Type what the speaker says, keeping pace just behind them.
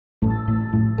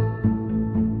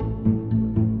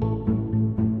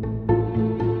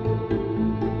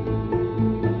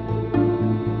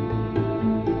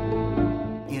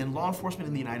enforcement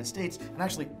in the United States, and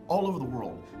actually all over the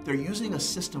world, they're using a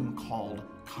system called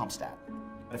CompStat.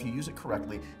 If you use it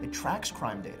correctly, it tracks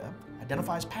crime data,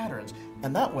 identifies patterns,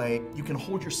 and that way you can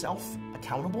hold yourself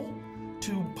accountable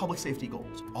to public safety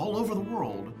goals. All over the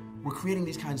world, we're creating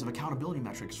these kinds of accountability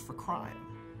metrics for crime.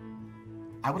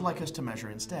 I would like us to measure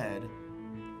instead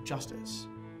justice.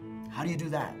 How do you do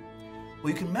that?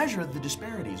 Well, you can measure the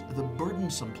disparities, the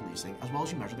burdensome policing, as well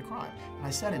as you measure the crime. And I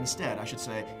said instead, I should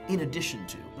say, in addition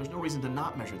to. There's no reason to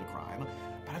not measure the crime,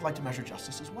 but I'd like to measure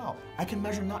justice as well. I can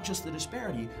measure not just the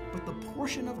disparity, but the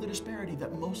portion of the disparity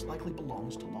that most likely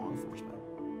belongs to law enforcement.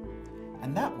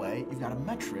 And that way, you've got a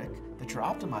metric that you're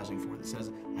optimizing for that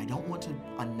says, I don't want to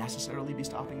unnecessarily be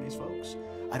stopping these folks.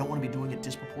 I don't want to be doing it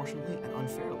disproportionately and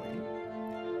unfairly.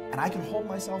 And I can hold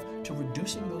myself to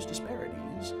reducing those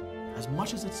disparities as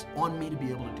much as it's on me to be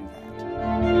able to do that.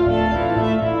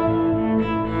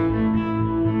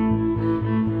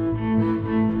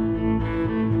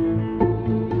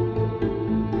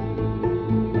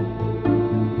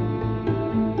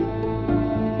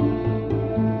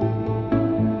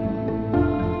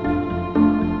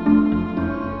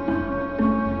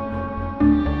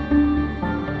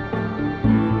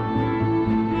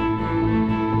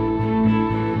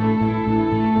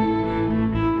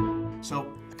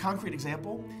 Concrete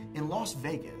example, in Las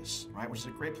Vegas, right, which is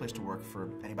a great place to work for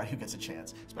anybody who gets a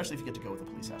chance, especially if you get to go with a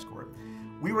police escort,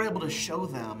 we were able to show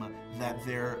them that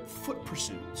their foot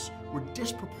pursuits were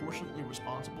disproportionately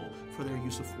responsible for their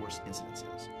use of force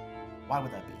incidences. Why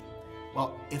would that be?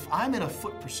 Well, if I'm in a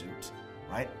foot pursuit,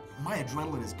 right, my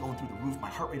adrenaline is going through the roof, my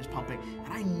heart rate is pumping,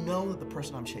 and I know that the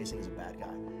person I'm chasing is a bad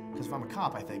guy. Because if I'm a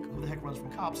cop, I think, who the heck runs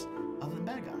from cops other than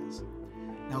bad guys?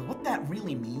 Now, what that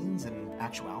really means in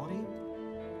actuality,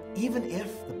 even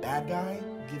if the bad guy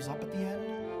gives up at the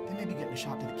end, they may be getting a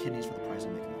shot to the kidneys for the price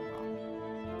of making them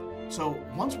run. So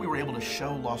once we were able to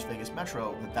show Las Vegas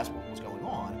Metro that that's what was going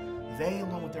on, they,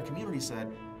 along with their community,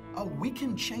 said, oh, we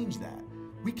can change that.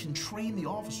 We can train the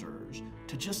officers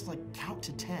to just like count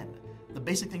to 10. The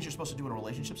basic things you're supposed to do in a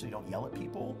relationship so you don't yell at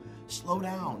people, slow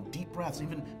down, deep breaths,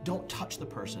 even don't touch the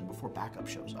person before backup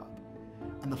shows up.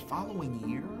 And the following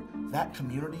year, that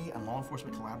community and law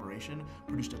enforcement collaboration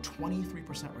produced a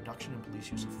 23% reduction in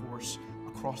police use of force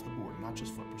across the board, not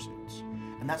just foot pursuits.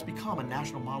 And that's become a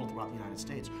national model throughout the United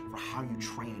States for how you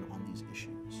train on these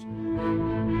issues.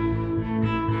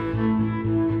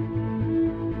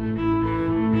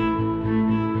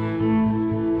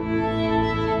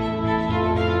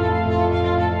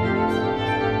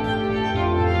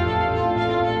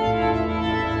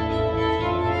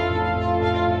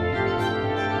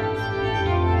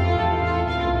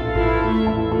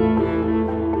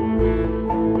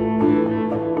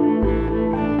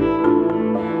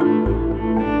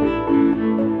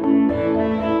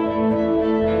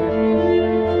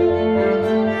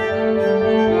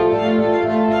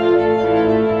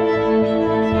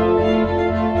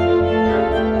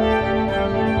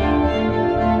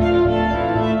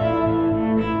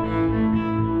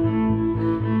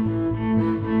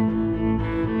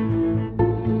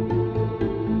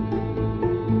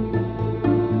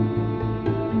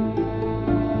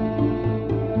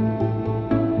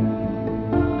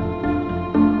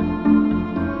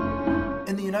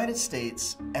 United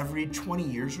States, every 20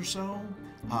 years or so,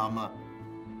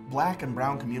 black and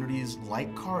brown communities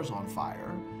light cars on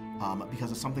fire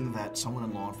because of something that someone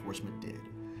in law enforcement did.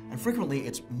 And frequently,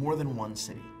 it's more than one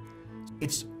city.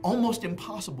 It's almost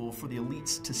impossible for the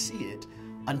elites to see it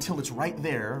until it's right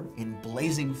there in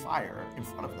blazing fire in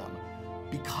front of them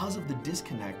because of the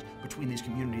disconnect between these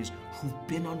communities who've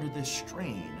been under this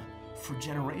strain for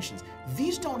generations.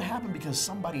 These don't happen because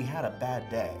somebody had a bad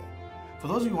day. For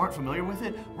those of you who aren't familiar with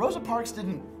it, Rosa Parks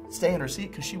didn't stay in her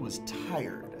seat because she was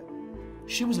tired.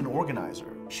 She was an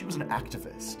organizer. She was an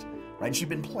activist, right? She'd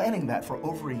been planning that for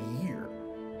over a year.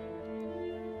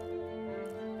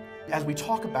 As we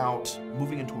talk about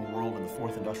moving into a world in the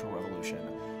fourth industrial revolution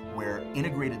where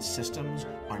integrated systems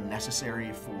are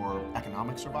necessary for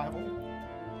economic survival,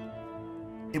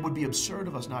 it would be absurd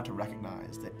of us not to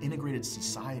recognize that integrated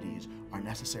societies are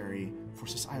necessary for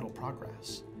societal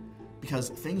progress. Because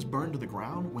things burn to the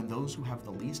ground when those who have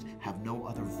the least have no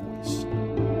other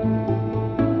voice.